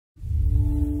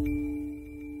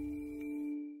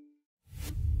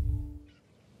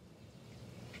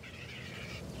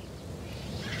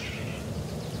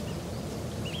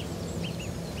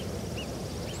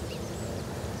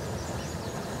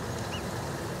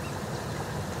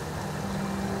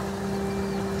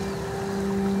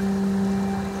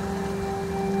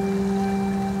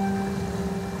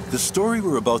The story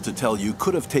we're about to tell you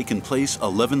could have taken place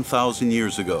 11,000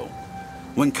 years ago,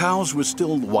 when cows were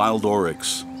still wild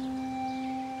oryx.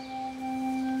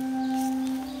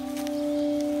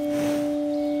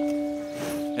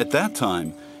 At that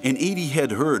time, an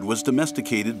 80-head herd was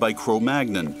domesticated by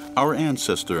Cro-Magnon, our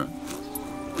ancestor.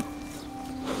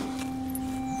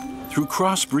 Through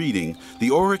crossbreeding, the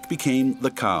auroch became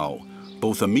the cow,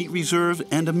 both a meat reserve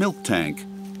and a milk tank,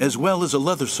 as well as a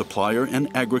leather supplier and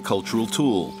agricultural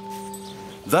tool.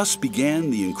 Thus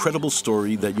began the incredible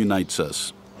story that unites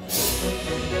us.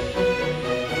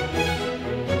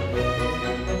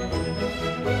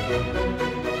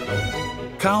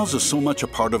 Cows are so much a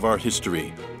part of our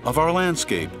history, of our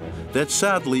landscape, that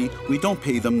sadly we don't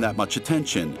pay them that much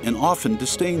attention and often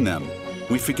disdain them.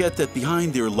 We forget that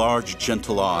behind their large,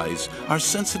 gentle eyes are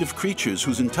sensitive creatures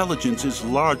whose intelligence is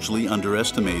largely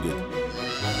underestimated.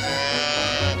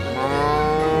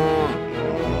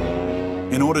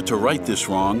 In order to right this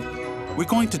wrong, we're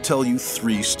going to tell you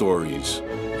 3 stories.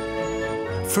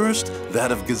 First,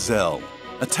 that of Gazelle,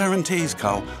 a Tarentaise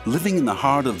cow living in the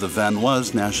heart of the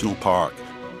Vanoise National Park.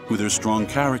 With her strong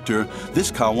character, this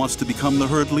cow wants to become the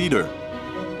herd leader.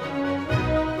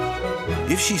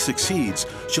 If she succeeds,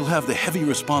 she'll have the heavy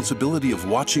responsibility of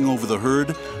watching over the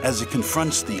herd as it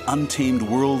confronts the untamed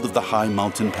world of the high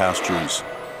mountain pastures.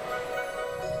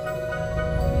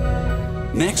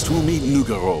 Next, we'll meet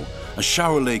Nougaro, a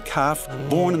Charolais calf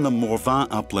born in the Morvan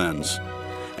uplands.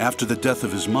 After the death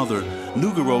of his mother,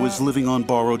 Nougaro is living on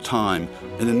borrowed time,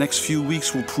 and the next few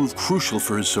weeks will prove crucial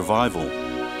for his survival.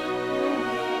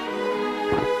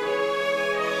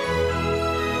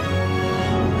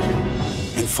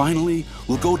 And finally,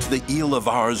 we'll go to the Ile of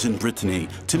Ars in Brittany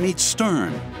to meet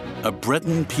Sterne, a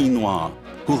Breton Pie Noir,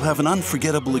 who'll have an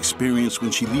unforgettable experience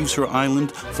when she leaves her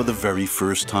island for the very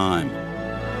first time.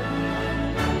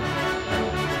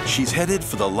 She's headed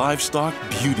for the Livestock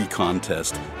Beauty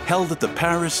Contest, held at the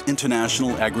Paris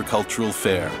International Agricultural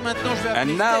Fair.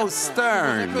 And now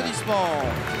Sterne.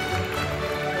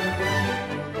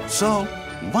 So,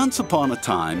 once upon a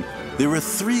time, there were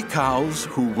 3 cows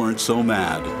who weren't so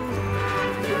mad.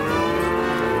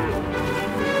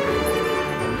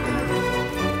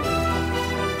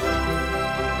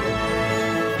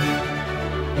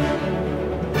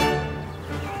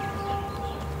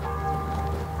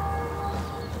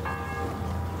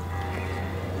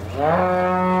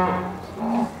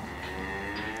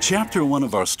 Chapter 1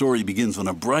 of our story begins on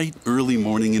a bright, early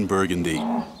morning in Burgundy.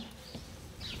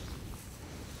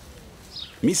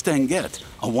 Mistangette,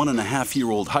 a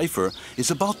 1.5-year-old heifer,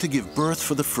 is about to give birth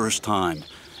for the first time,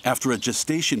 after a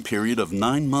gestation period of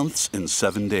 9 months and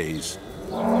 7 days.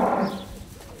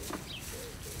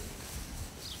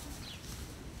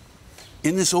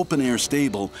 In this open-air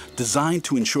stable, designed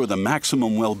to ensure the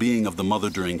maximum well-being of the mother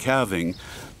during calving,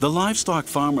 the livestock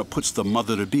farmer puts the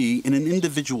mother-to-be in an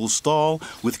individual stall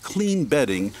with clean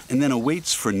bedding and then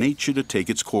awaits for nature to take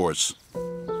its course.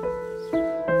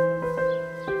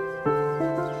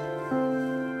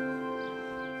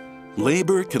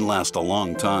 Labor can last a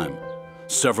long time,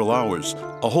 several hours,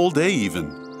 a whole day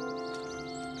even.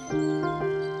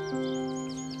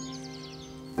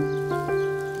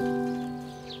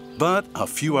 But a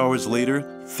few hours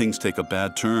later, things take a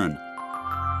bad turn.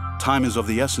 Time is of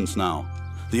the essence now.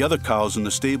 The other cows in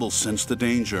the stable sense the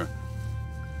danger.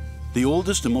 The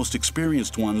oldest and most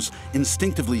experienced ones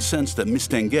instinctively sense that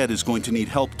Mistangette is going to need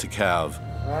help to calve.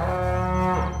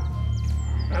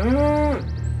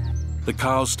 The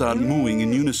cows start mooing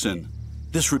in unison.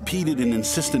 This repeated and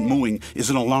insistent mooing is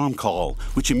an alarm call,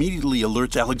 which immediately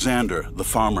alerts Alexander, the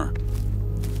farmer.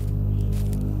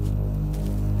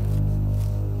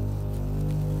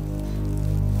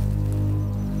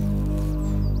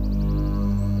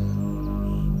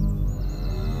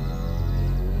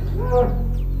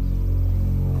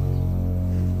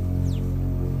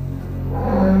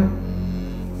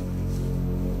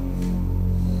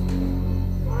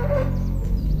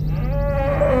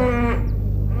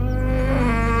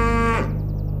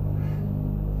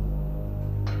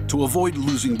 To avoid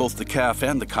losing both the calf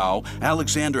and the cow,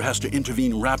 Alexander has to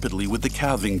intervene rapidly with the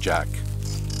calving jack.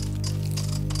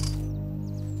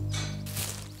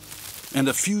 And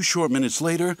a few short minutes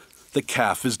later, the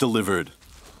calf is delivered.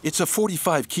 It's a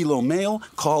 45-kilo male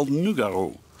called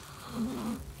Nougaro.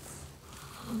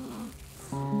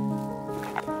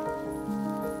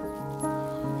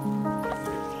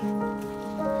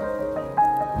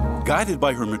 Guided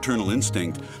by her maternal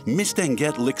instinct,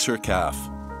 Mistangette licks her calf.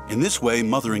 In this way,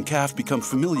 mother and calf become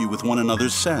familiar with one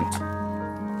another's scent.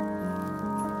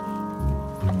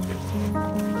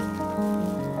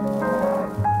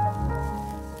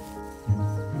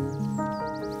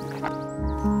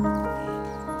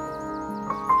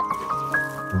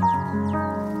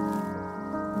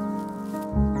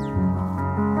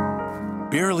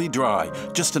 Barely dry,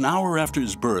 just an hour after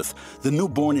his birth, the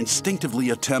newborn instinctively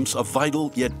attempts a vital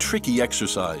yet tricky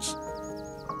exercise.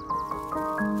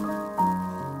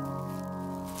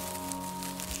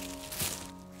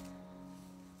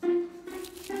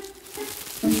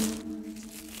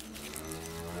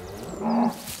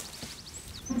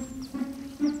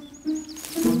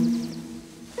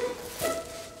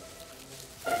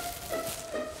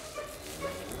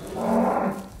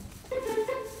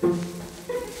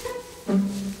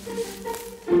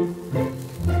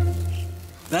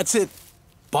 That's it.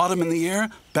 Bottom in the air,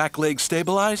 back leg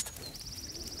stabilized.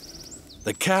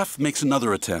 The calf makes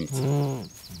another attempt.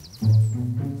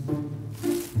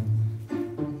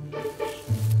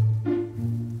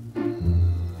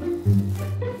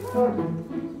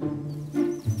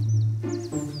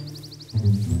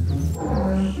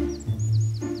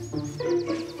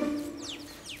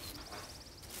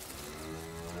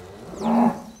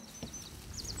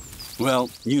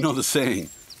 Well, you know the saying.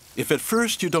 If at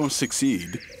first you don't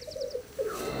succeed,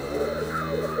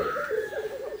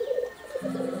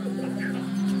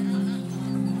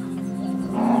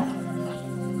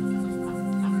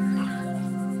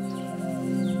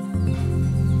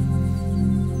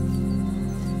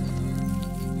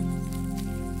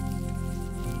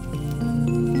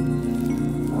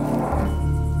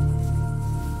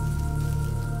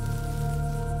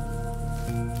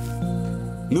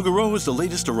 Nougaro is the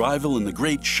latest arrival in the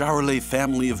great Charolais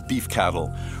family of beef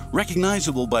cattle,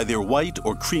 recognizable by their white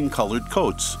or cream-colored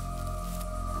coats.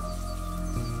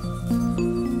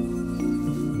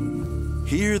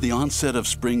 Here, the onset of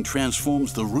spring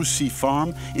transforms the Roussy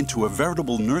farm into a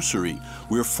veritable nursery,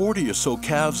 where 40 or so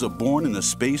calves are born in the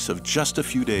space of just a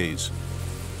few days.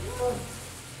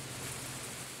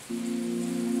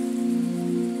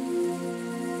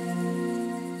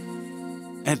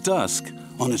 At dusk,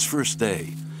 on its first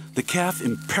day, the calf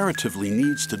imperatively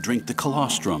needs to drink the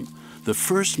colostrum, the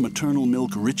first maternal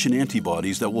milk rich in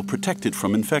antibodies that will protect it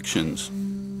from infections.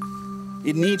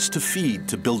 It needs to feed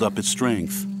to build up its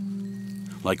strength.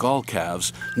 Like all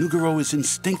calves, Nougaro is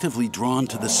instinctively drawn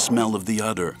to the smell of the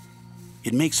udder.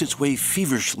 It makes its way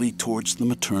feverishly towards the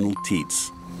maternal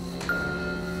teats.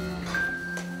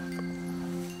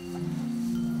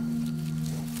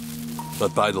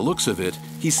 But by the looks of it,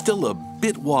 he's still a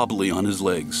bit wobbly on his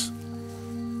legs.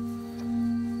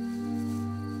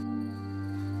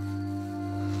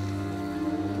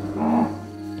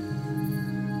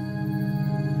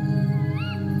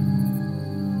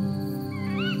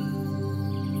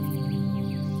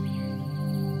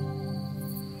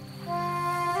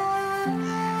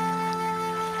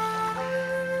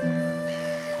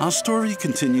 Our story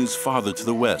continues farther to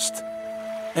the west.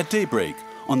 At daybreak,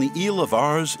 on the Ile of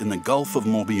Ars in the Gulf of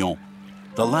Morbihan,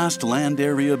 the last land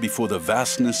area before the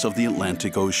vastness of the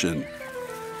Atlantic Ocean.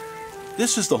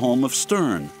 This is the home of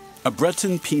Sterne, a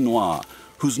Breton Pie Noir,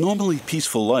 whose normally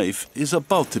peaceful life is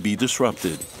about to be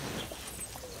disrupted.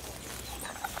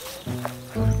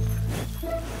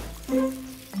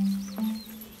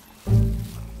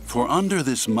 For under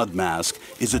this mud mask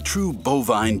is a true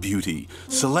bovine beauty,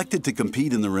 selected to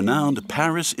compete in the renowned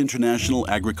Paris International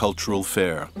Agricultural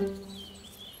Fair.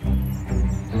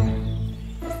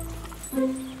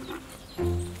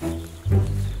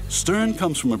 Sterne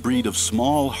comes from a breed of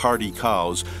small, hardy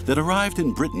cows that arrived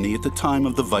in Brittany at the time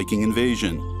of the Viking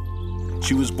invasion.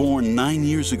 She was born 9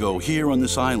 years ago here on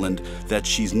this island that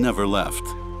she's never left.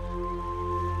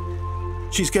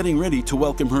 She's getting ready to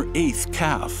welcome her 8th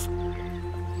calf.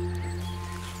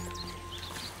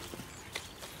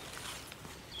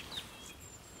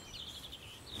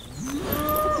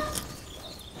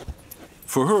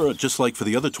 For her, just like for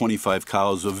the other 25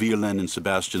 cows of Violaine and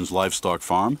Sebastian's livestock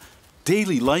farm,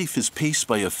 daily life is paced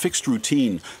by a fixed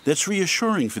routine that's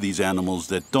reassuring for these animals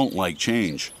that don't like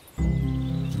change.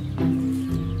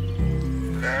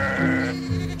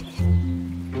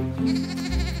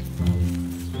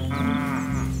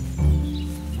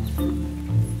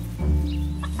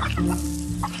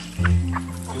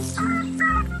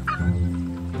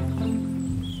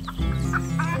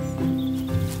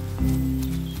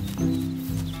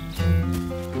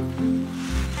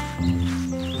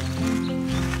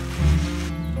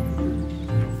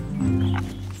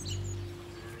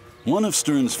 One of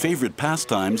Sterne's favorite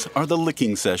pastimes are the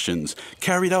licking sessions,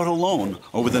 carried out alone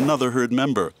or with another herd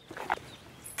member.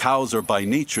 Cows are by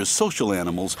nature social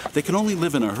animals that can only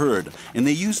live in a herd, and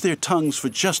they use their tongues for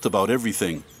just about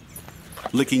everything.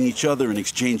 Licking each other and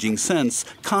exchanging scents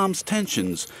calms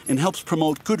tensions and helps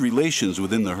promote good relations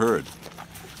within the herd.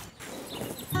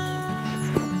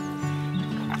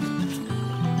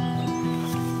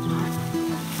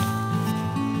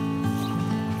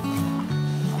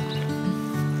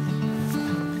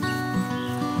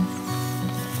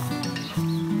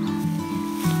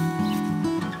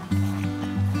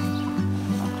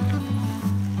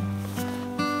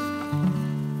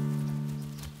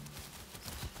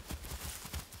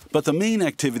 But the main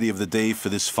activity of the day for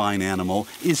this fine animal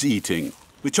is eating,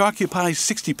 which occupies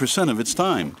 60% of its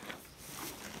time.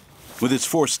 With its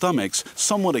 4 stomachs,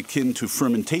 somewhat akin to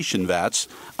fermentation vats,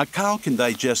 a cow can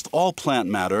digest all plant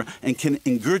matter and can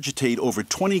ingurgitate over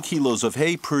 20 kilos of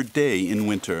hay per day in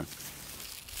winter.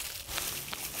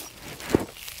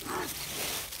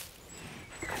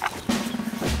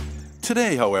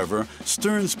 Today, however,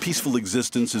 Sterne's peaceful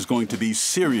existence is going to be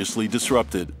seriously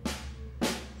disrupted.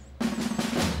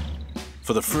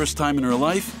 For the first time in her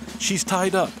life, she's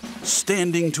tied up,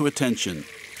 standing to attention.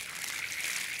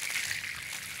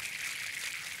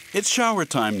 It's shower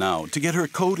time now to get her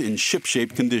coat in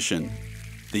ship-shape condition.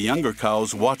 The younger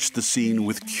cows watch the scene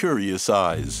with curious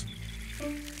eyes.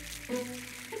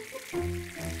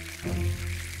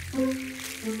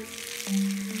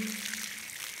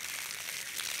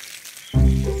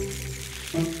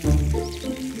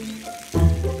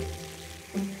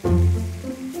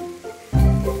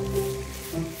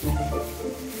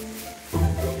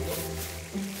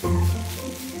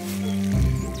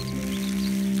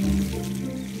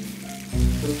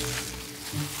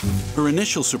 Her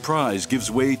initial surprise gives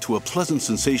way to a pleasant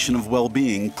sensation of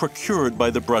well-being procured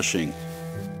by the brushing.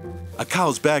 A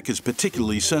cow's back is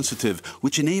particularly sensitive,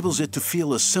 which enables it to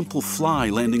feel a simple fly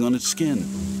landing on its skin.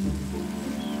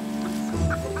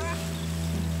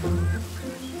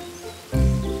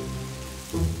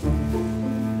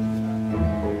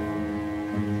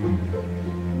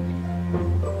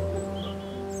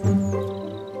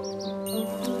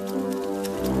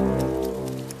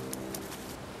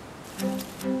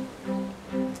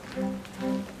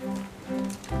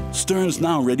 Sterne's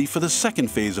now ready for the second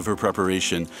phase of her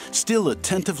preparation, still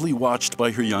attentively watched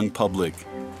by her young public.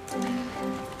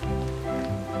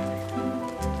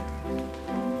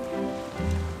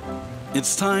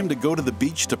 It's time to go to the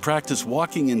beach to practice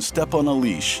walking in step on a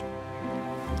leash.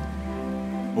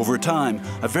 Over time,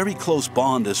 a very close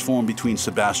bond is formed between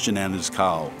Sebastian and his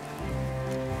cow.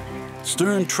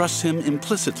 Sterne trusts him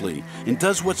implicitly and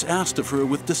does what's asked of her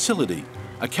with docility,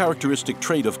 a characteristic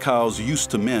trait of cows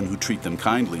used to men who treat them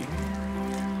kindly.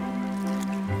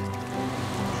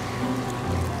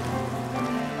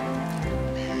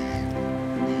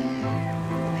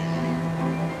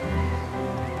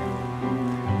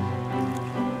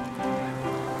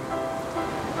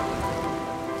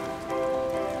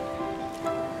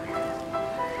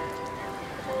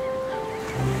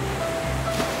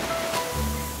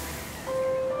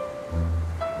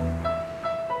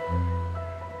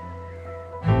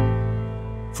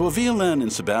 For Violaine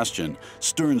and Sebastian,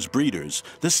 Sterne's breeders,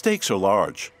 the stakes are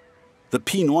large. The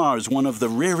Pie Noir is one of the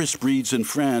rarest breeds in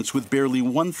France with barely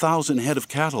 1,000 head of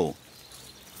cattle.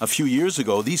 A few years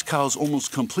ago, these cows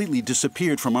almost completely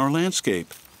disappeared from our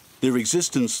landscape, their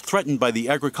existence threatened by the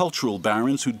agricultural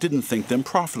barons who didn't think them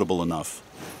profitable enough.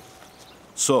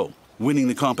 So, winning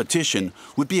the competition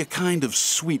would be a kind of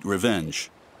sweet revenge.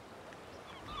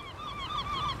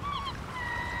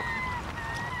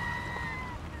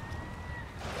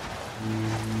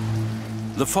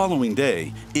 The following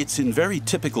day, it's in very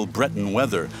typical Breton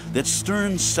weather that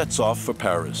Sterne sets off for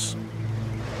Paris.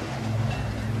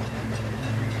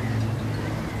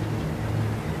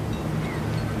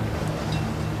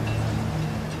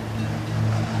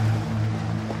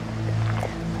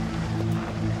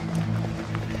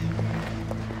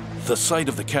 The sight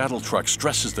of the cattle truck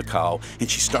stresses the cow, and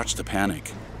she starts to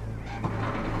panic.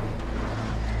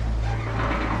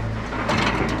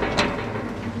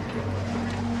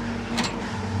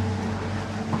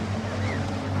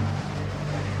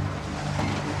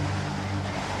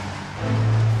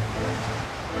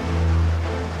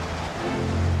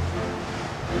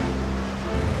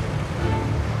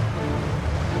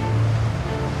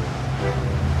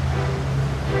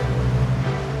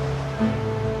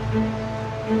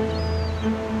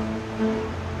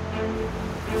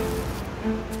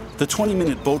 The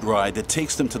 20-minute boat ride that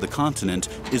takes them to the continent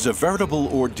is a veritable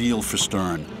ordeal for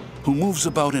Sterne, who moves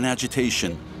about in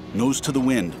agitation, nose to the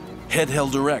wind, head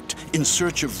held erect, in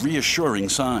search of reassuring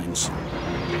signs.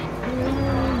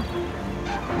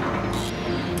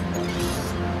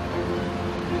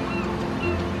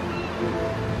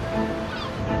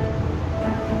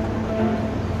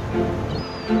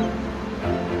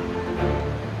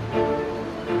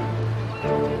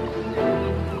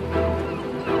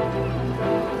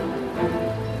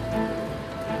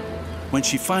 When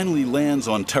she finally lands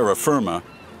on terra firma,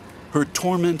 her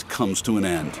torment comes to an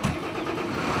end.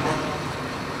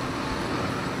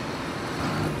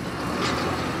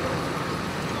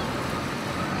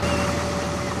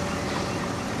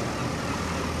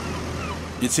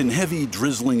 It's in heavy,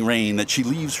 drizzling rain that she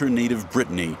leaves her native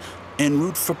Brittany en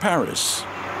route for Paris.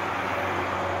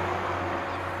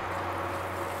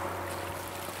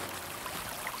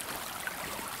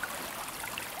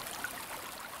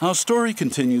 Our story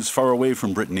continues far away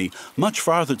from Brittany, much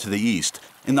farther to the east,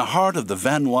 in the heart of the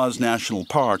Vanoise National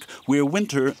Park, where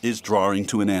winter is drawing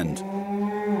to an end.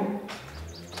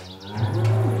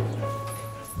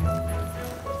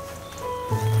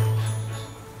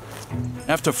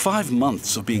 After 5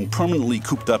 months of being permanently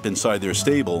cooped up inside their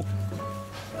stable,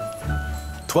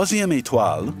 Troisième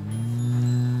Étoile,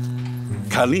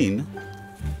 Caline,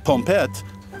 Pompette,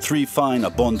 3 fine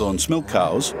abondance milk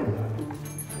cows,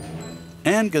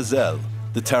 and Gazelle,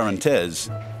 the Tarentaise,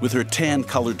 with her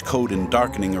tan-colored coat and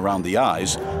darkening around the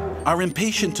eyes, are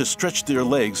impatient to stretch their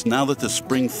legs now that the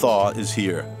spring thaw is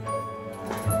here.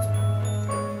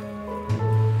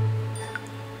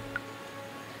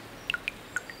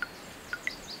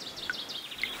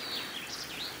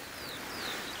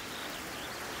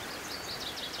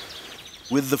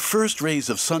 With the first rays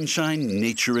of sunshine,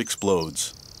 nature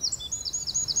explodes.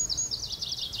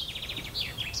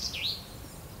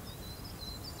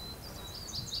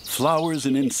 Flowers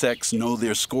and insects know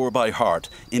their score by heart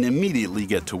and immediately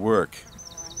get to work.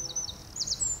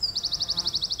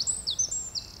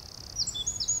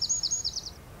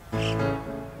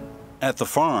 At the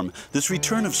farm, this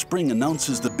return of spring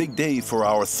announces the big day for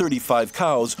our 35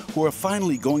 cows who are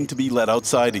finally going to be let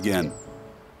outside again.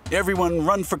 Everyone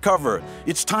run for cover.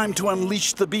 It's time to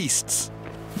unleash the beasts.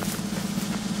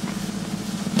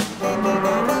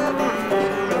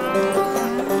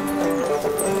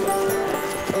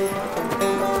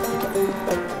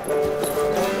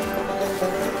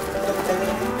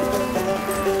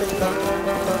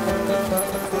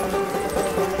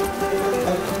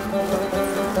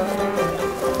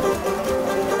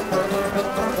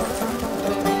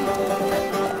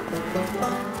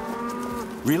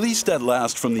 Released at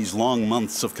last from these long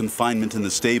months of confinement in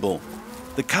the stable,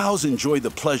 the cows enjoy the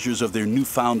pleasures of their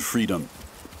newfound freedom.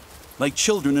 Like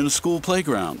children in a school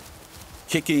playground,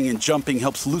 kicking and jumping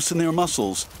helps loosen their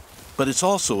muscles, but it's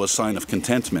also a sign of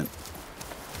contentment.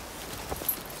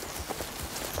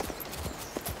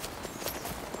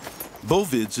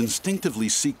 Bovids instinctively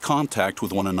seek contact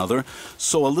with one another,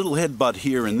 so a little headbutt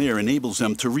here and there enables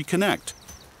them to reconnect,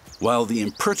 while the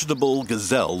imperturbable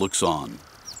Gazelle looks on.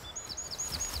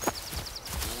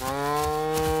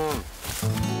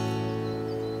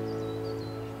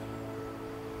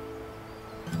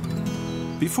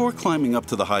 Before climbing up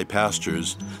to the high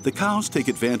pastures, the cows take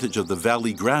advantage of the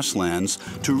valley grasslands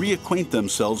to reacquaint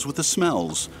themselves with the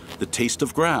smells, the taste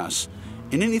of grass,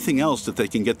 and anything else that they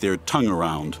can get their tongue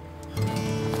around.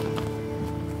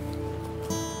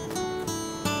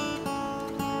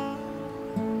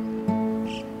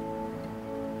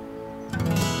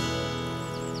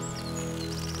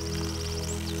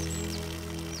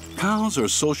 Cows are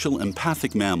social,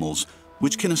 empathic mammals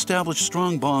which can establish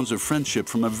strong bonds of friendship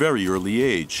from a very early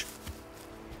age.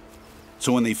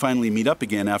 So when they finally meet up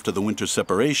again after the winter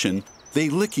separation, they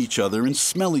lick each other and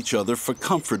smell each other for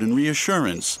comfort and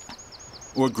reassurance,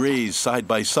 or graze side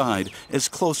by side as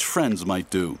close friends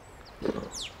might do.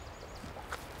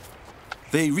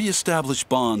 They reestablish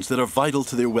bonds that are vital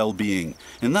to their well-being,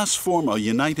 and thus form a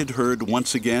united herd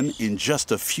once again in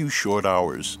just a few short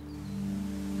hours.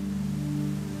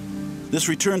 This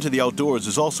return to the outdoors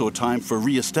is also a time for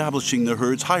re-establishing the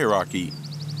herd's hierarchy,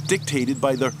 dictated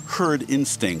by the herd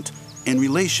instinct and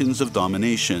relations of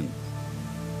domination.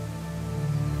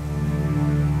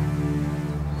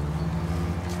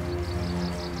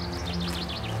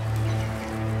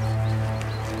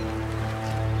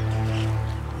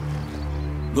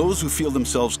 Those who feel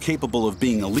themselves capable of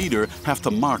being a leader have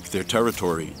to mark their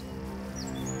territory.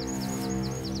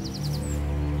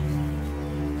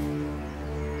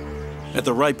 At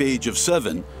the ripe age of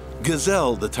 7,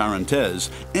 Gazelle, the Tarentaise,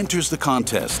 enters the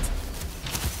contest.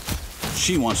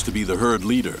 She wants to be the herd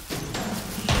leader.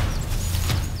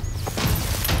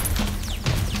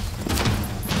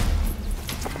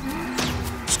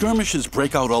 Skirmishes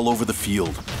break out all over the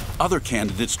field. Other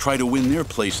candidates try to win their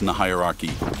place in the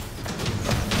hierarchy.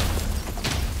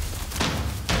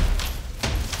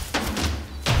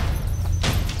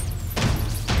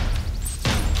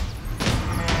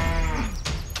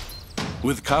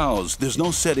 With cows, there's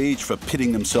no set age for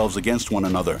pitting themselves against one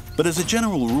another, but as a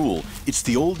general rule, it's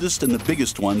the oldest and the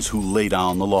biggest ones who lay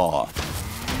down the law.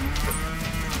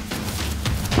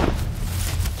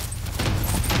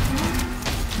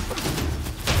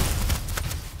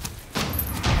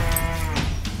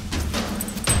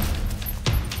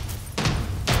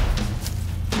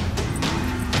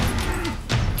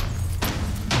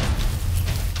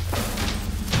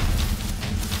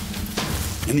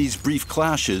 In these brief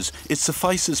clashes, it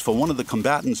suffices for one of the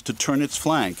combatants to turn its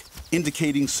flank,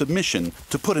 indicating submission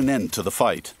to put an end to the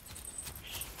fight.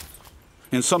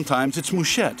 And sometimes it's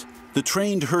Mouchette, the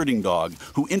trained herding dog,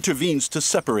 who intervenes to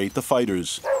separate the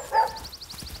fighters.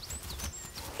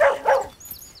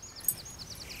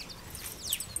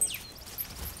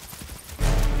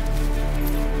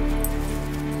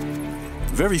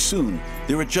 Very soon,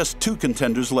 there are just two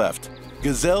contenders left,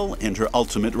 Gazelle and her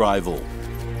ultimate rival.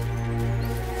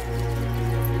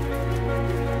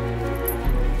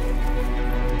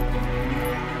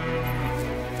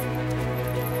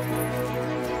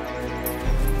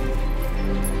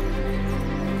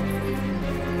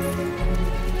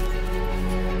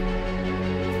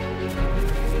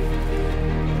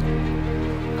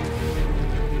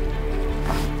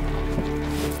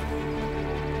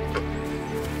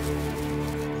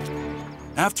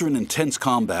 After an intense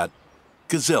combat,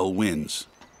 Gazelle wins.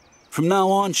 From now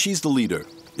on, she's the leader.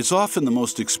 It's often the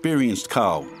most experienced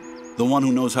cow, the one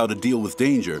who knows how to deal with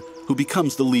danger, who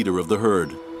becomes the leader of the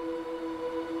herd.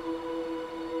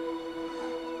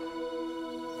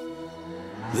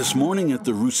 This morning at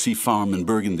the Roussy farm in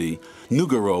Burgundy,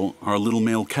 Nougaro, our little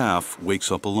male calf,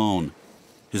 wakes up alone.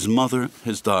 His mother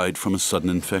has died from a sudden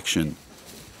infection.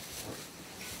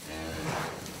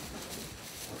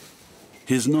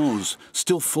 His nose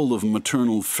still full of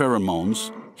maternal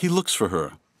pheromones, he looks for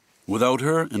her. Without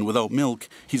her and without milk,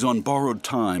 he's on borrowed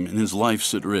time and his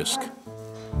life's at risk.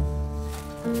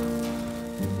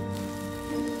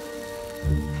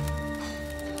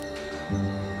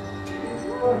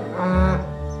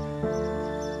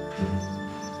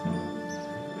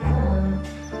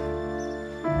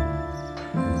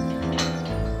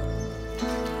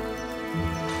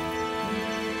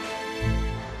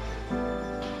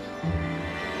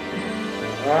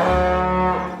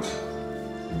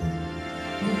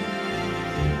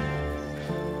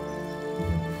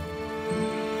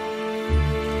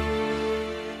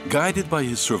 Guided by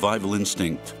his survival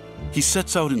instinct, he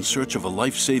sets out in search of a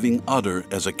life-saving udder,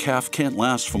 as a calf can't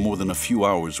last for more than a few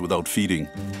hours without feeding.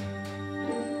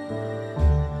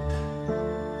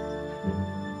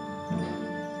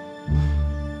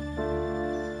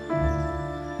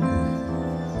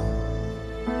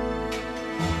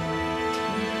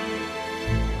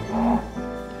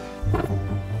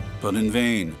 But in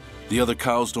vain. The other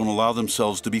cows don't allow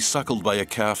themselves to be suckled by a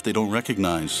calf they don't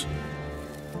recognize.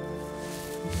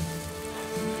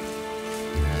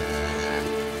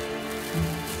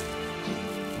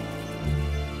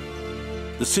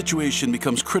 The situation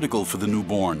becomes critical for the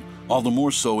newborn, all the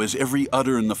more so as every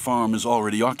udder in the farm is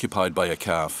already occupied by a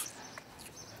calf.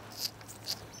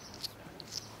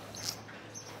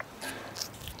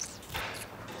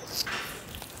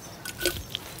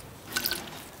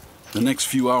 The next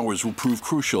few hours will prove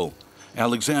crucial.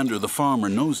 Alexander, the farmer,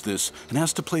 knows this and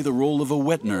has to play the role of a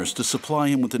wet nurse to supply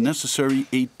him with the necessary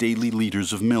 8 daily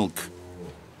liters of milk.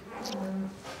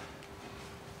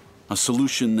 A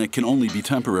solution that can only be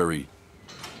temporary.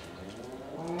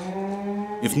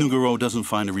 If Nougaro doesn't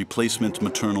find a replacement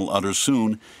maternal udder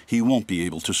soon, he won't be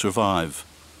able to survive.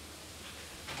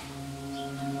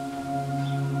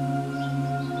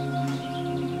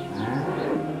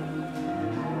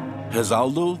 Has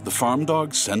Aldo, the farm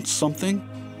dog, sensed something?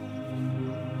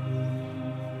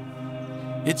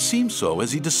 It seems so,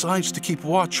 as he decides to keep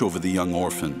watch over the young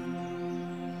orphan.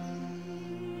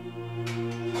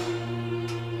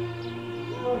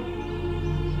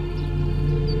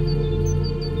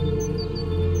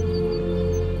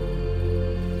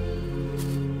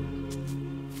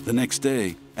 The next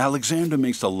day, Alexander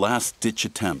makes a last-ditch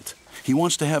attempt. He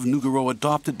wants to have Nougaro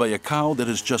adopted by a cow that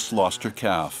has just lost her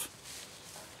calf.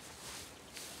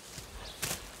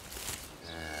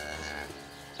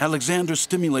 Alexander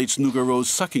stimulates Nougaro's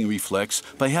sucking reflex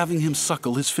by having him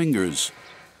suckle his fingers,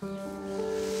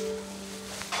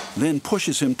 then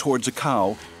pushes him towards a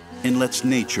cow and lets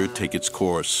nature take its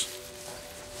course.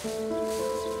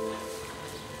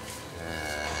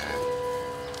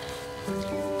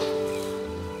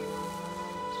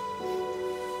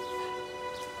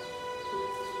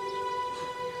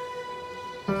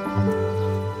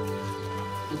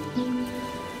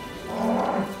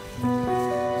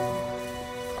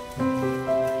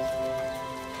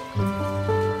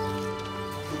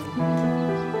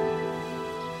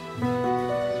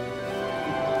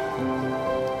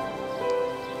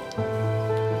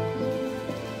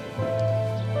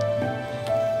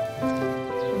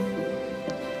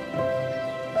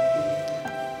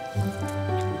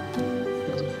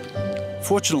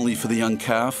 Fortunately for the young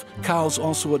calf, cows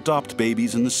also adopt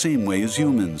babies in the same way as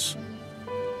humans.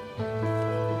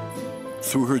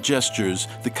 Through her gestures,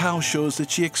 the cow shows that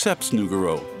she accepts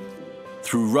Nougaro.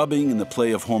 Through rubbing and the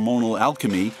play of hormonal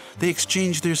alchemy, they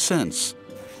exchange their scents,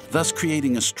 thus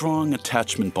creating a strong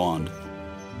attachment bond.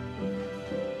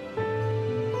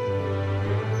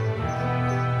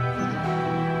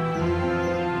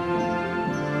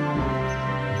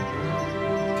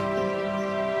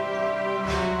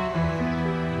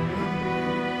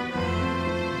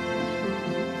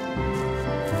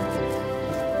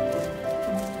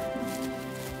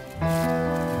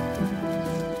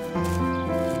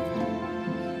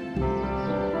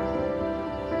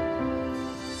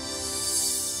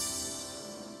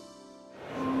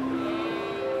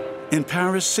 In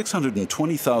Paris,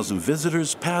 620,000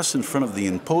 visitors pass in front of the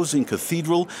imposing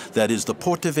cathedral that is the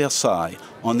Porte de Versailles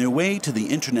on their way to the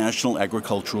International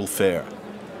Agricultural Fair.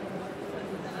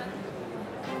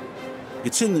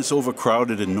 It's in this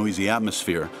overcrowded and noisy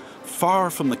atmosphere, far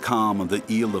from the calm of the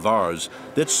Ile of Ars,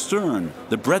 that Sterne,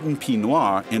 the Breton Pie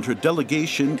Noir, and her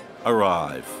delegation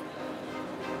arrive.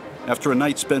 After a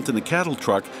night spent in the cattle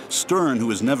truck, Sterne, who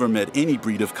has never met any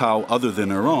breed of cow other than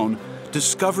her own,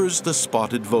 discovers the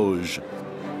spotted Vosges,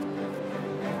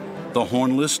 the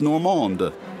hornless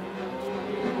Normande,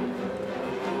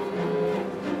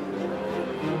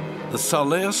 the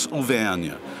Salers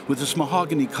Auvergne with its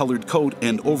mahogany-colored coat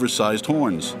and oversized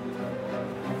horns,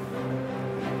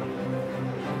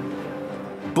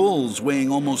 bulls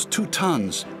weighing almost 2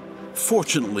 tons,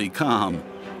 fortunately calm.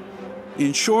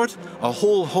 In short, a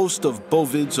whole host of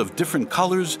bovids of different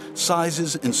colors,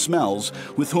 sizes, and smells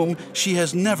with whom she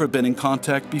has never been in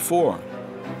contact before.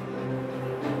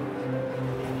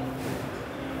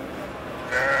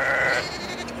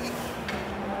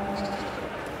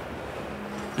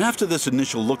 After this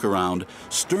initial look around,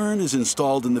 Sterne is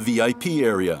installed in the VIP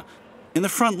area, in the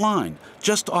front line,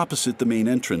 just opposite the main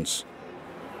entrance.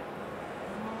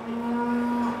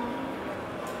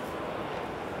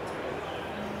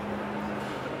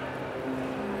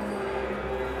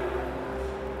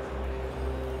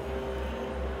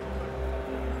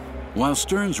 While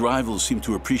Sterne's rivals seem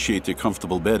to appreciate their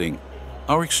comfortable bedding,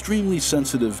 our extremely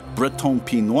sensitive Breton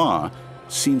Pie Noir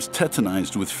seems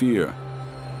tetanized with fear.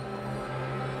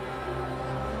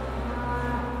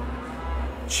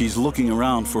 She's looking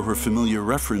around for her familiar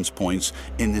reference points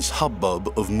in this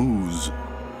hubbub of moos.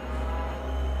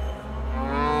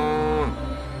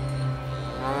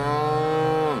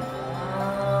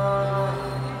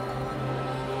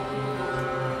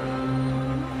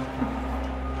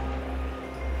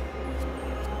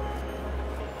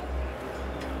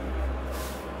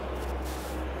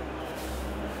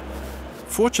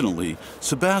 Fortunately,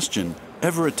 Sebastian,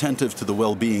 ever attentive to the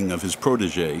well-being of his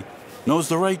protégé, knows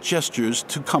the right gestures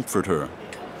to comfort her.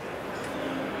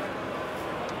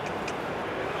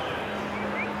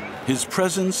 His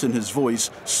presence and his voice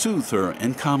soothe her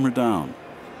and calm her down.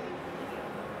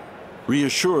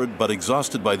 Reassured but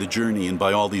exhausted by the journey and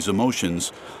by all these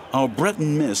emotions, our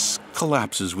Breton miss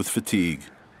collapses with fatigue.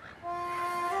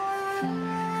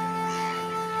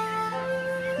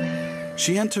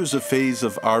 She enters a phase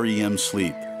of REM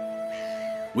sleep,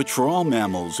 which for all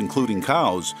mammals, including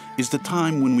cows, is the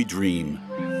time when we dream.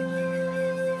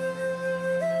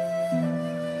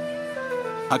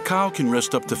 A cow can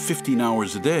rest up to 15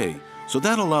 hours a day, so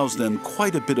that allows them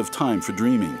quite a bit of time for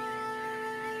dreaming.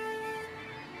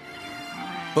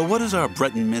 But what is our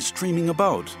Breton miss dreaming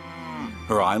about?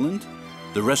 Her island?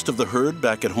 The rest of the herd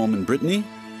back at home in Brittany?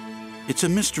 It's a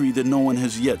mystery that no one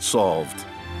has yet solved.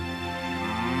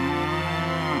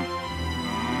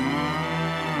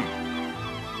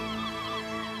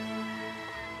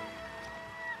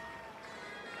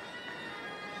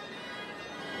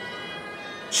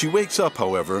 She wakes up,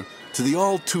 however, to the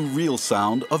all-too-real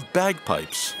sound of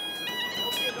bagpipes.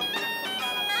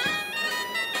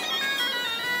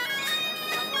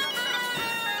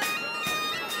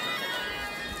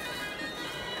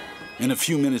 In a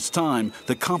few minutes' time,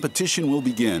 the competition will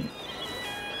begin.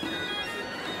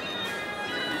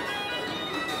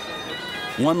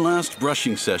 One last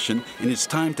brushing session, and it's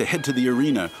time to head to the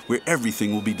arena where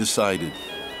everything will be decided.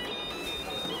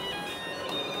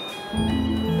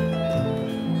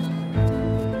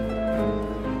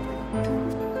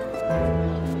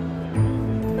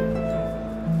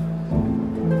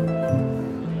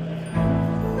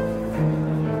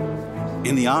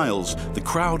 In the aisles, the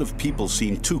crowd of people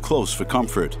seem too close for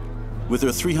comfort. With her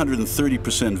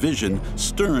 330% vision,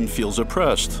 Sterne feels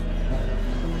oppressed.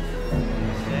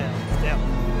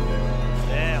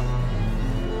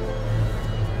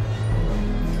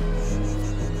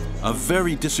 A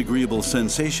very disagreeable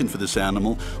sensation for this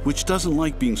animal, which doesn't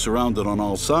like being surrounded on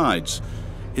all sides.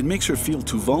 It makes her feel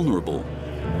too vulnerable.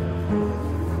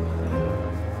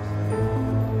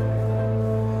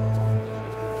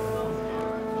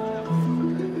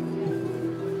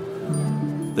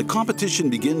 The competition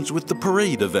begins with the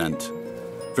parade event.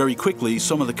 Very quickly,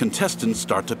 some of the contestants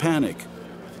start to panic.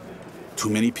 Too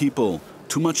many people,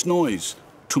 too much noise,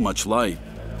 too much light.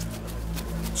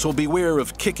 So beware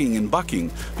of kicking and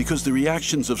bucking, because the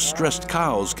reactions of stressed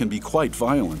cows can be quite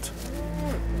violent.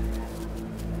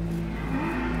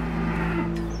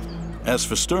 As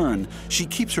for Sterne, she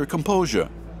keeps her composure,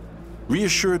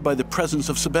 reassured by the presence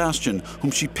of Sebastian, whom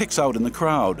she picks out in the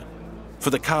crowd. For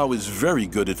the cow is very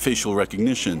good at facial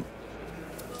recognition.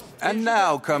 And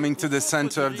now, coming to the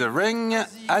center of the ring,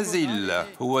 Azil,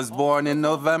 who was born in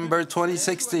November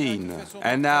 2016.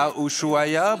 And now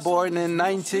Ushuaia, born in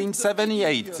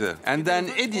 1978. And then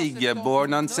Idig,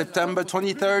 born on September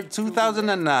 23,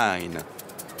 2009.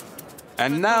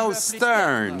 And now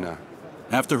Sterne.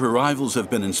 After her rivals have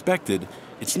been inspected,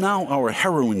 it's now our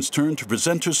heroine's turn to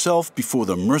present herself before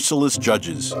the merciless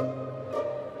judges.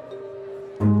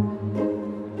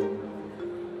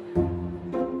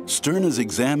 Sterne is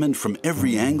examined from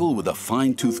every angle with a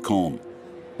fine-tooth comb.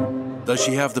 Does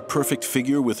she have the perfect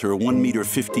figure with her 1.15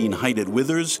 meter height at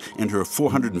withers and her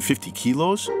 450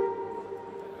 kilos?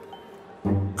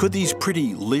 Could these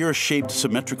pretty lyre-shaped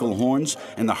symmetrical horns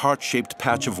and the heart-shaped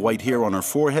patch of white hair on her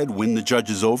forehead win the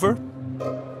judges over?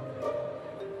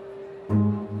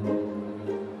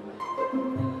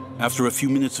 After a few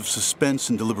minutes of suspense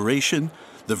and deliberation,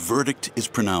 the verdict is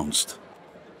pronounced.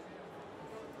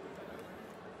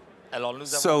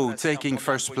 So, taking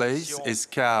first place is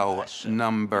cow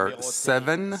number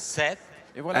 7.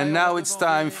 And now it's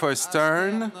time for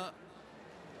Sterne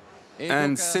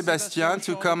and Sébastien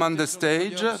to come on the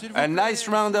stage. A nice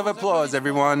round of applause,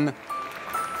 everyone.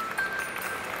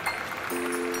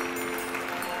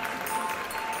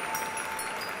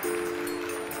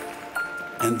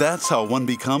 And that's how one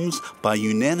becomes, by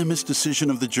unanimous decision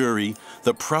of the jury,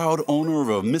 the proud owner of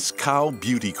a Miss Cow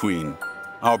Beauty Queen.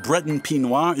 Our Breton Pie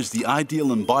Noir is the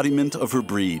ideal embodiment of her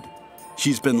breed.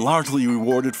 She's been largely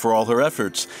rewarded for all her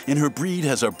efforts, and her breed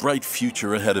has a bright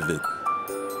future ahead of it.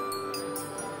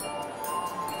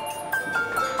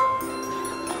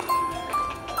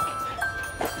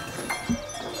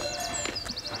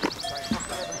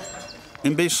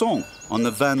 In Besson, on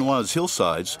the Vanoise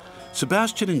hillsides,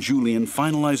 Sebastian and Julien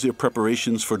finalize their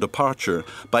preparations for departure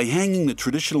by hanging the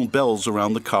traditional bells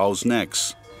around the cows'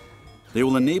 necks. They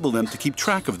will enable them to keep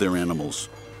track of their animals.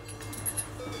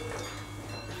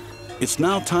 It's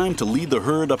now time to lead the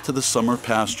herd up to the summer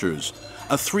pastures,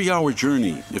 a 3-hour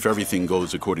journey if everything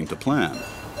goes according to plan.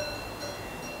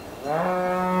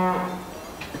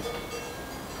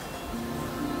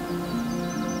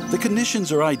 The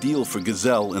conditions are ideal for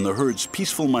Gazelle and the herd's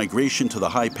peaceful migration to the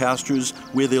high pastures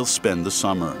where they'll spend the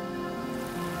summer.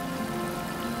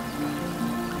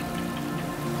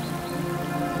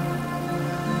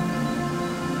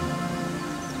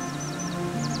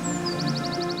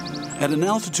 At an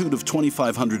altitude of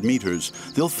 2,500 meters,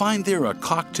 they'll find there a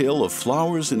cocktail of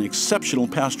flowers and exceptional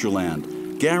pasture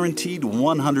land, guaranteed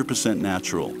 100%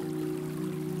 natural.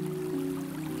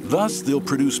 Thus, they'll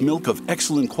produce milk of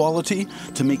excellent quality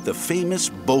to make the famous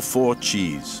Beaufort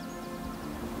cheese.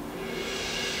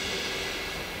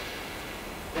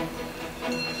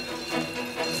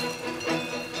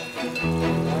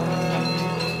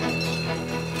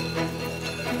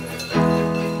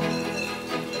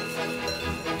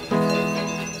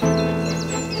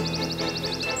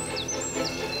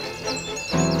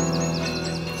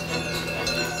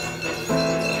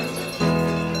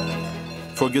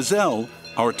 For Gazelle,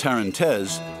 our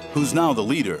Tarentaise, who's now the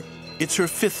leader, it's her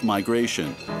 5th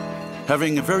migration.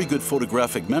 Having a very good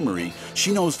photographic memory,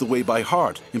 she knows the way by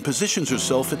heart and positions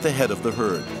herself at the head of the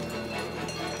herd.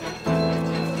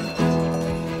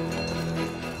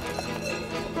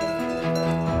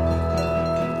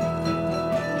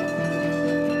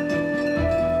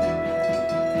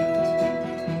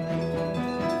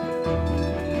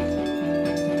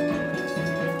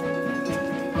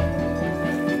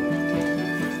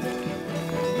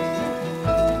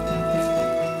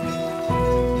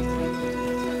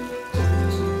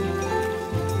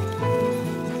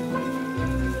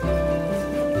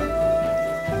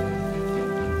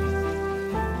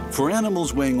 For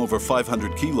animals weighing over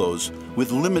 500 kilos,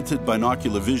 with limited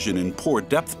binocular vision and poor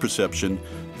depth perception,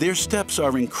 their steps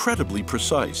are incredibly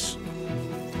precise.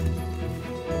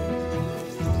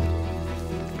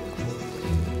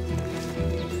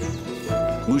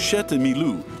 Mouchette and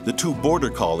Milou, the 2 border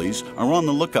collies, are on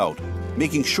the lookout,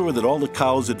 making sure that all the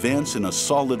cows advance in a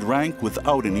solid rank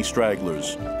without any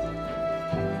stragglers.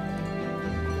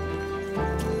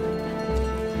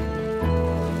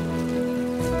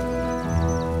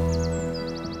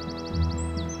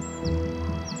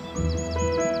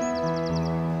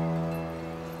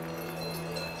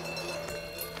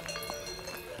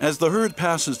 As the herd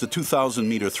passes the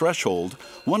 2,000-meter threshold,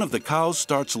 one of the cows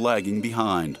starts lagging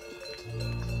behind.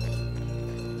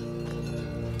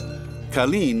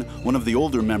 Colleen, one of the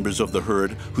older members of the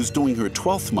herd who's doing her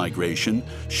 12th migration,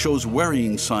 shows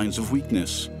worrying signs of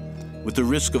weakness. With the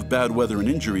risk of bad weather and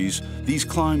injuries, these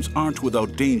climbs aren't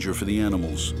without danger for the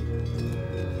animals.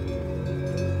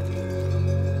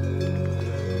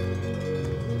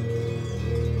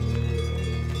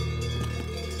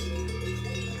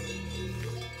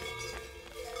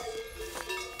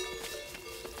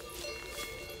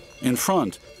 In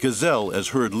front, Gazelle, as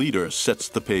herd leader, sets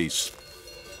the pace.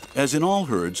 As in all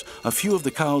herds, a few of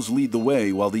the cows lead the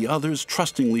way while the others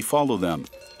trustingly follow them.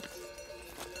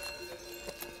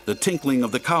 The tinkling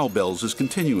of the cowbells is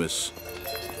continuous.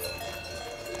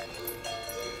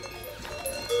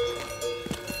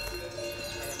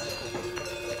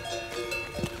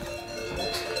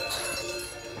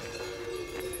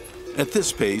 At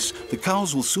this pace, the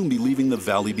cows will soon be leaving the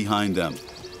valley behind them.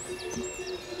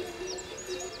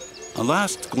 A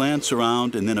last glance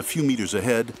around and then a few meters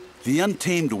ahead, the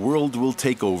untamed world will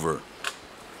take over.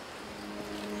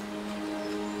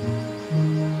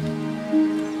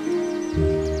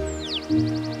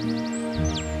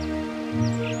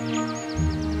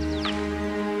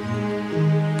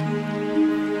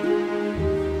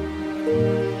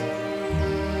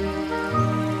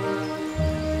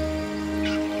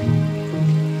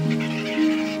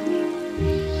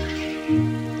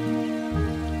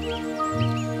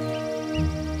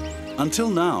 Until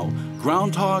now,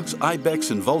 groundhogs,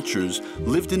 ibex, and vultures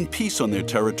lived in peace on their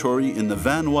territory in the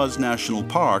Vanoise National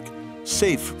Park,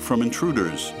 safe from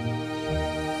intruders.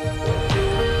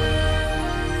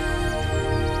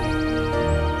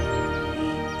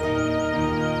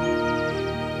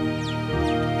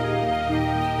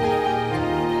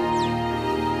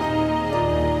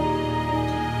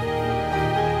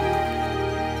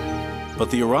 But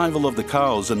the arrival of the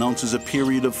cows announces a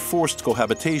period of forced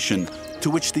cohabitation to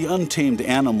which the untamed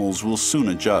animals will soon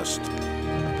adjust.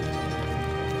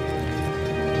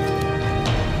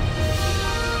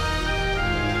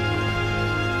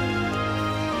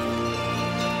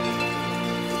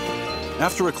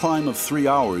 After a climb of 3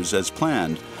 hours as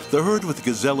planned, the herd with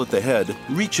Gazelle at the head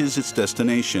reaches its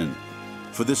destination.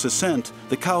 For this ascent,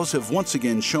 the cows have once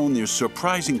again shown their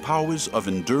surprising powers of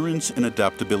endurance and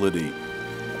adaptability.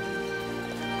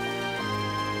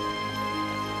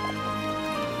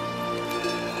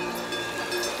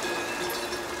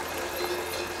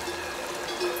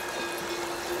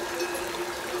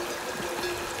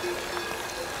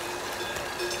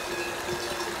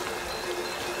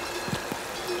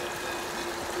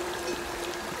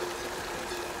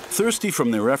 Thirsty from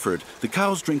their effort, the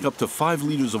cows drink up to 5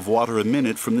 liters of water a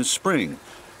minute from this spring,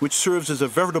 which serves as a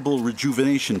veritable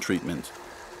rejuvenation treatment.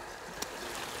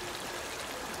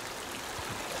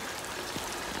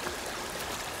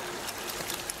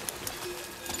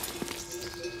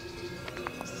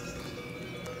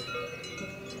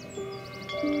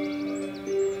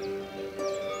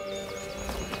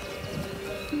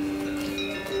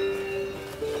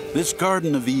 This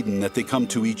Garden of Eden that they come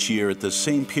to each year at the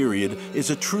same period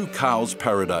is a true cow's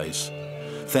paradise.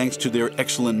 Thanks to their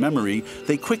excellent memory,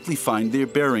 they quickly find their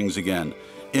bearings again,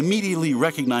 immediately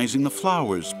recognizing the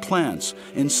flowers, plants,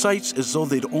 and sights as though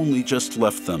they'd only just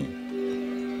left them.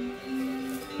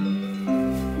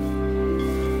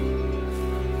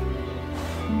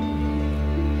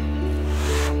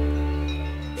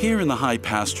 Here in the high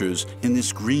pastures, in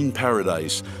this green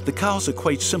paradise, the cows are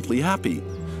quite simply happy.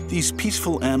 These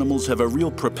peaceful animals have a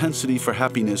real propensity for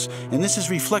happiness, and this is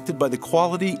reflected by the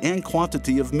quality and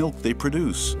quantity of milk they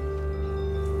produce.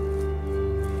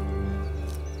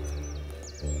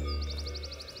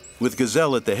 With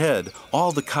Gazelle at the head,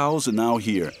 all the cows are now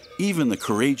here, even the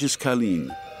courageous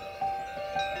Colleen.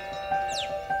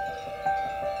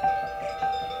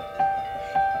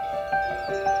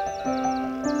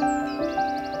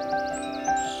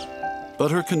 But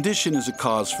her condition is a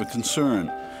cause for concern.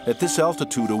 At this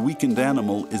altitude, a weakened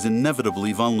animal is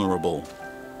inevitably vulnerable.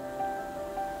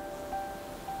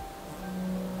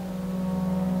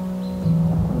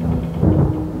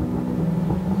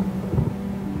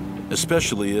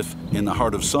 Especially if, in the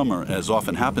heart of summer, as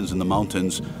often happens in the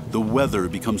mountains, the weather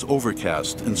becomes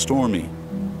overcast and stormy.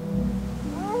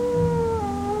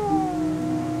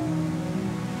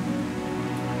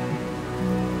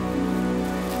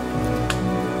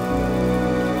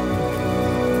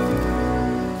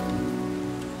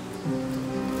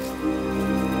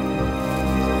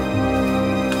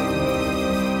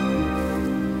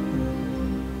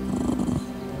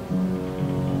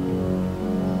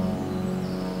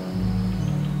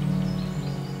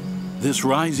 This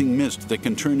rising mist that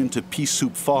can turn into pea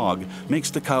soup fog makes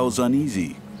the cows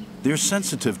uneasy. They're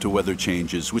sensitive to weather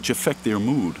changes which affect their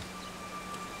mood.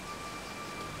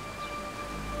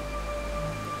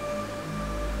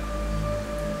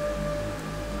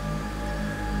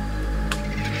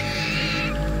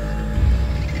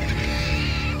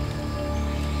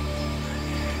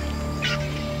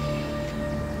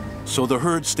 So the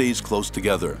herd stays close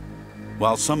together.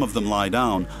 While some of them lie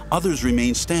down, others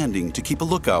remain standing to keep a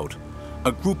lookout,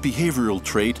 a group behavioral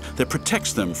trait that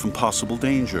protects them from possible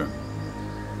danger.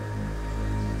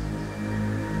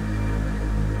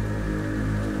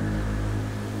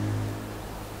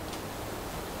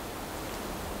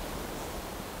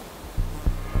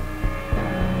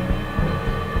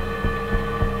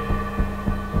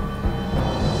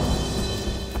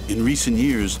 recent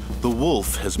years, the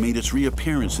wolf has made its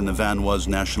reappearance in the Vanoise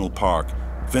National Park,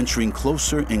 venturing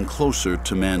closer and closer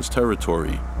to man's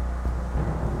territory.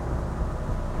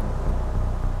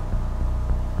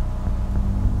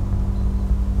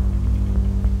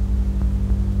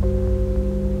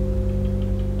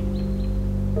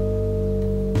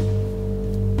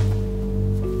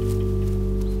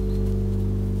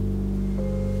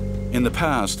 In the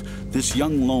past, this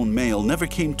young lone male never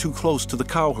came too close to the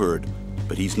cow herd,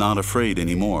 but he's not afraid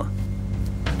anymore.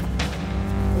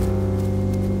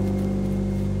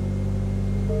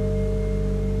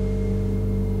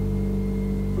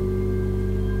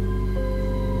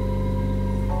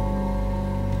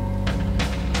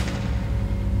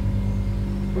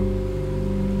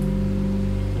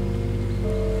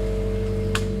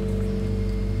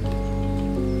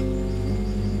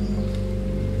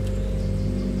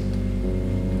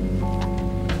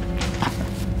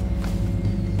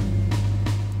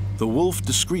 The wolf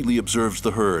discreetly observes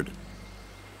the herd.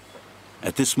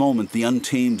 At this moment, the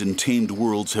untamed and tamed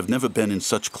worlds have never been in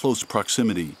such close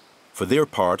proximity. For their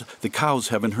part, the cows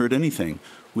haven't heard anything,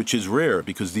 which is rare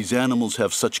because these animals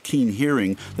have such keen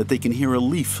hearing that they can hear a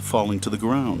leaf falling to the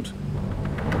ground.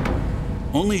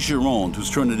 Only Gironde, whose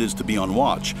turn it is to be on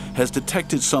watch, has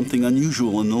detected something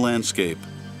unusual in the landscape.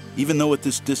 Even though at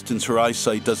this distance her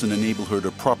eyesight doesn't enable her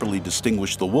to properly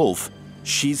distinguish the wolf,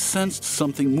 she's sensed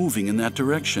something moving in that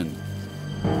direction.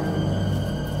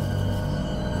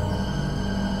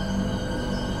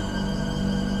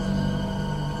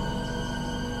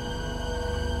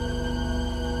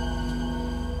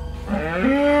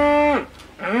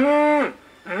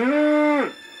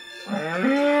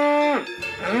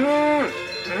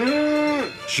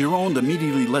 Gironde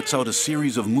immediately lets out a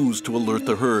series of moos to alert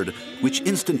the herd, which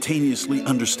instantaneously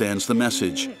understands the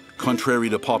message. Contrary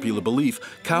to popular belief,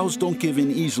 cows don't give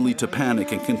in easily to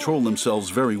panic and control themselves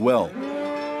very well.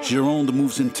 Gironde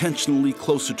moves intentionally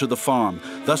closer to the farm,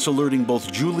 thus alerting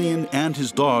both Julien and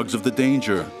his dogs of the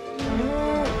danger.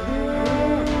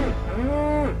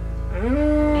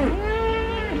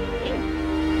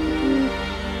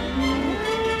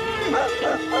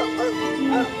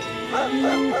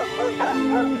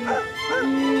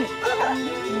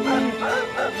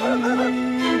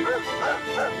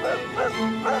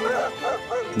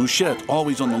 Mouchette,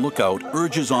 always on the lookout,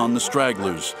 urges on the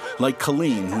stragglers, like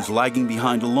Colleen, who's lagging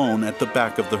behind alone at the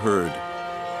back of the herd.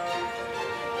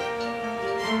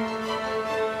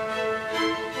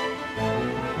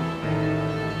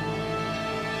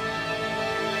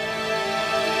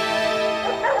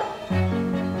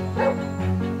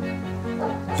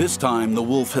 This time, the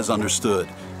wolf has understood.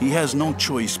 He has no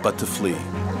choice but to flee.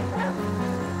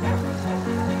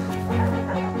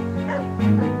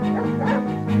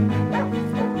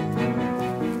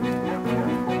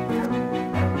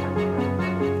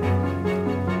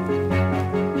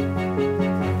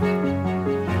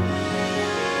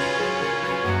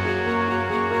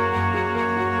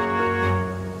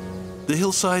 The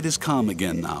hillside is calm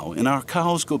again now, and our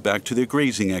cows go back to their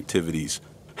grazing activities,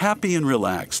 happy and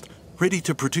relaxed, ready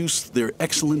to produce their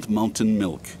excellent mountain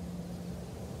milk.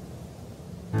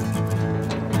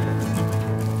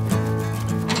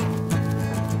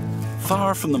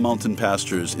 Far from the mountain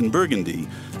pastures in Burgundy,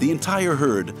 the entire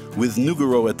herd, with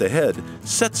Nougaro at the head,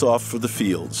 sets off for the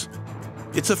fields.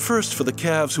 It's a first for the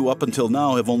calves who up until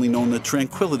now have only known the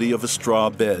tranquility of a straw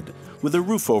bed, with a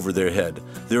roof over their head,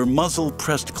 their muzzle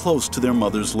pressed close to their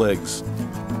mother's legs.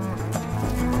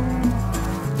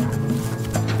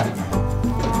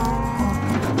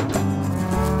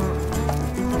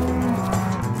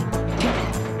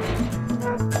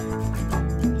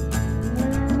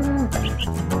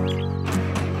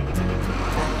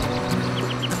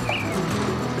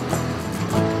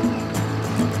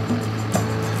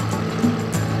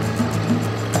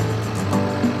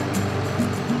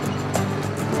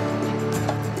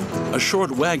 A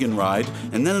short wagon ride,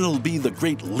 and then it'll be the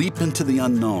great leap into the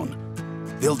unknown.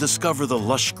 They'll discover the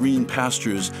lush green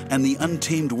pastures and the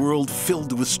untamed world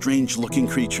filled with strange-looking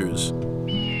creatures.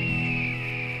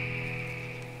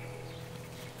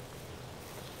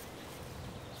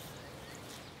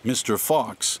 Mr.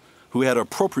 Fox, who had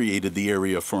appropriated the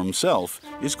area for himself,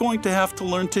 is going to have to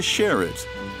learn to share it.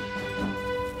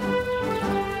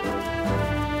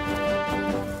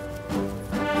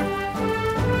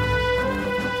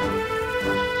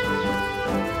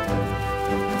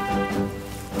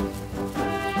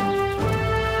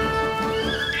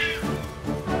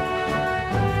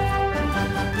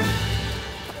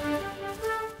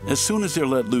 As soon as they're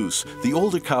let loose, the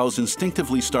older cows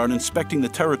instinctively start inspecting the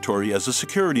territory as a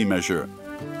security measure.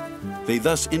 They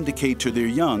thus indicate to their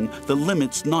young the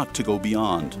limits not to go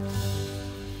beyond.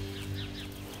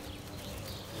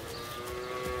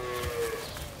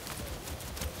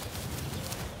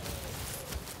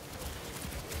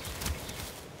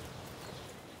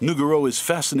 Nougaro is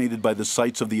fascinated by the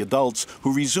sights of the adults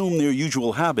who resume their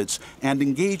usual habits and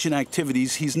engage in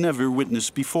activities he's never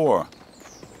witnessed before.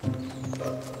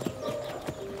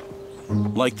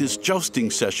 Like this jousting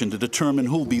session to determine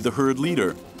who'll be the herd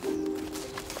leader.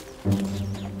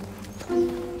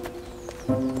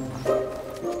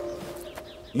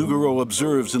 Nougaro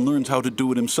observes and learns how to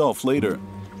do it himself later.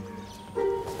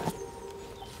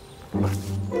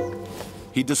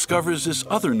 He discovers this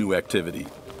other new activity.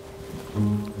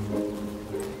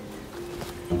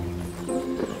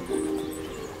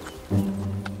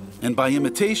 And by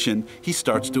imitation, he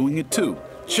starts doing it too,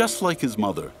 just like his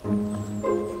mother.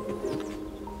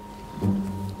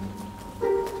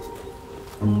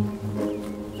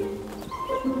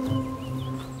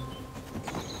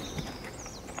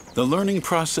 The learning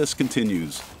process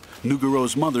continues.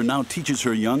 Nougaro's mother now teaches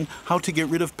her young how to get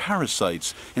rid of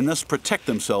parasites and thus protect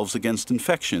themselves against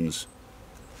infections.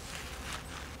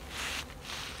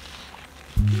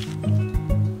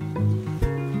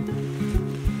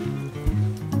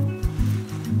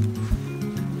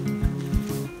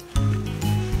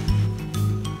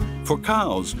 For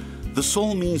cows, the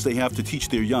sole means they have to teach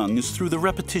their young is through the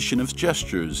repetition of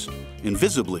gestures.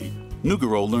 Invisibly,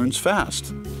 Nougaro learns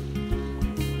fast.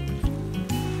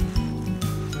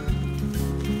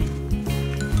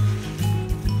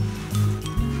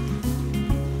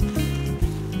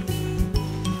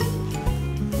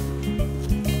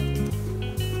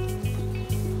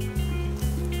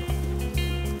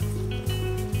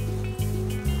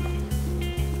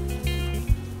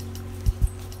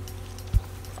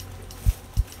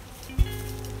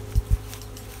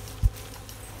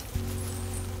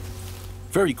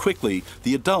 Very quickly,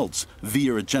 the adults,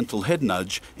 via a gentle head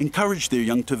nudge, encourage their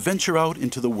young to venture out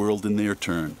into the world in their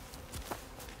turn.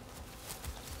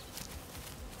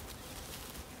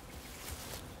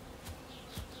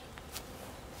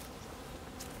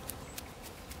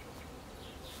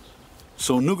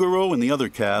 So Nougaro and the other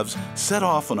calves set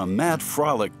off on a mad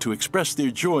frolic to express their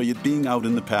joy at being out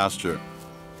in the pasture.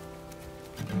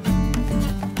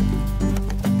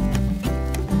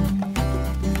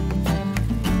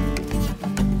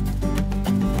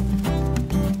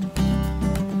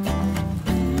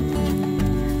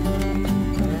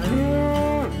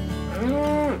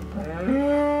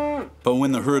 But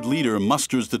when the herd leader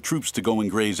musters the troops to go and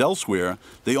graze elsewhere,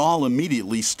 they all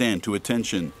immediately stand to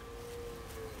attention.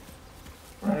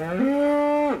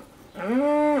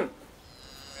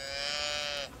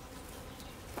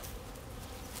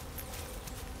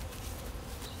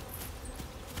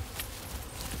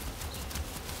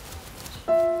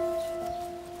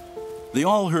 They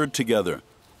all herd together,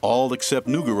 all except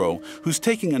Nougaro, who's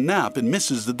taking a nap and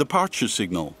misses the departure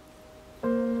signal.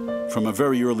 From a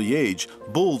very early age,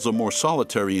 bulls are more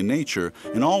solitary in nature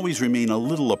and always remain a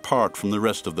little apart from the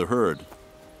rest of the herd.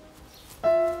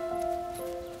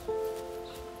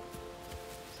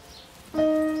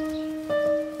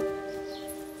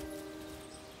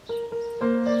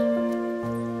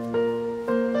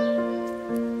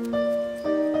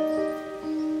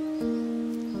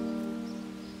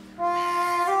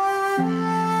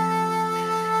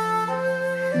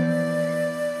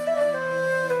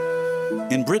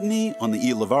 In Brittany, on the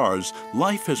Ile of Ars,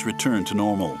 life has returned to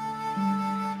normal.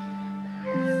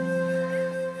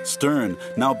 Sterne,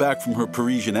 now back from her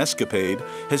Parisian escapade,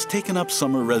 has taken up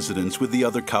summer residence with the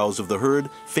other cows of the herd,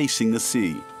 facing the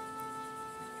sea.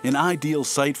 An ideal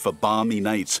site for balmy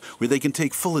nights where they can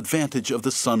take full advantage of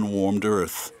the sun-warmed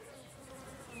earth.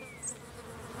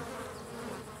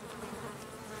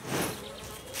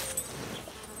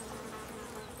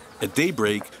 At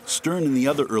daybreak, Sterne and the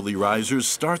other early risers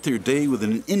start their day with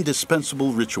an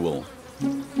indispensable ritual.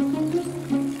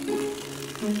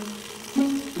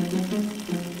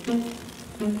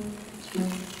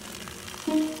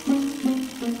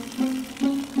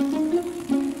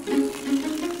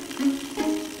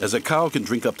 As a cow can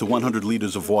drink up to 100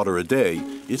 liters of water a day,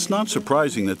 it's not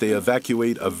surprising that they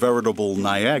evacuate a veritable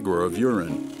Niagara of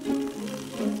urine.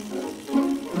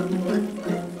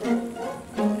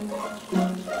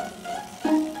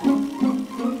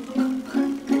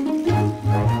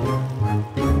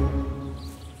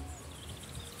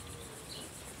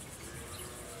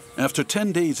 After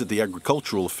 10 days at the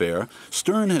agricultural fair,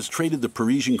 Sterne has traded the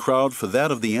Parisian crowd for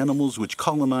that of the animals which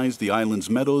colonize the island's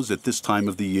meadows at this time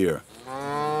of the year.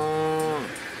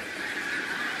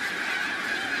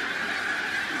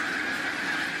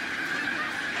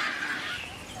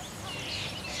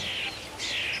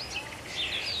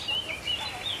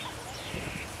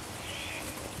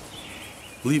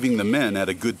 Leaving the men at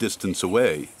a good distance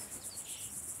away.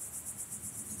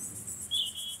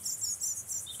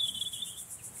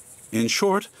 In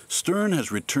short, Sterne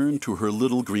has returned to her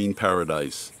little green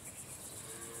paradise.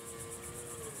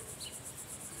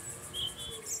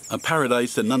 A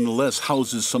paradise that nonetheless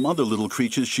houses some other little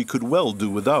creatures she could well do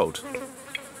without.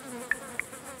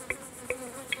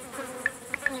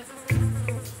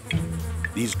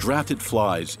 These dratted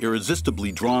flies,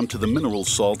 irresistibly drawn to the mineral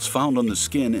salts found on the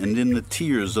skin and in the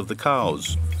tears of the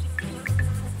cows.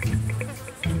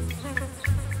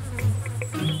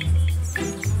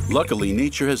 Luckily,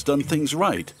 nature has done things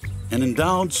right and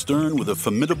endowed Sterne with a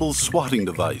formidable swatting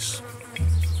device.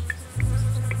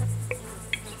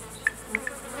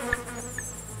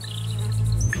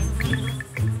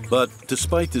 But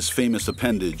despite this famous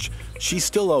appendage, she's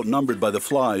still outnumbered by the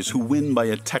flies, who win by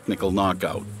a technical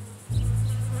knockout.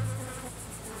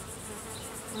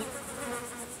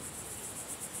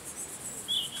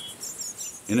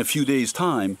 In a few days'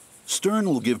 time, Sterne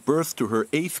will give birth to her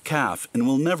 8th calf and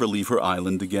will never leave her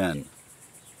island again.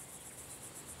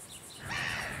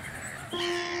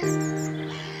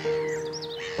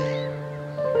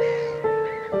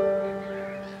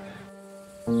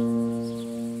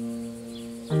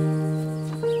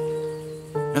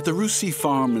 At the Roussy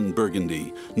farm in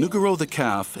Burgundy, Nougaro the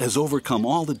calf has overcome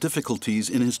all the difficulties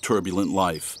in his turbulent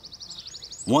life.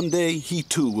 One day, he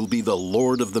too will be the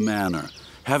lord of the manor,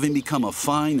 having become a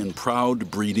fine and proud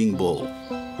breeding bull.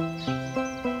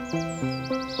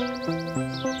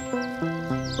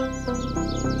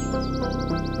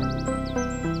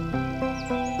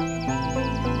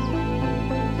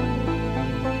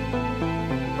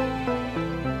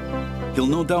 He'll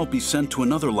no doubt be sent to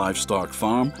another livestock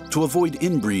farm to avoid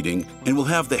inbreeding, and will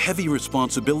have the heavy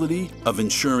responsibility of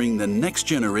ensuring the next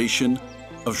generation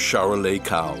of Charolais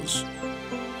cows.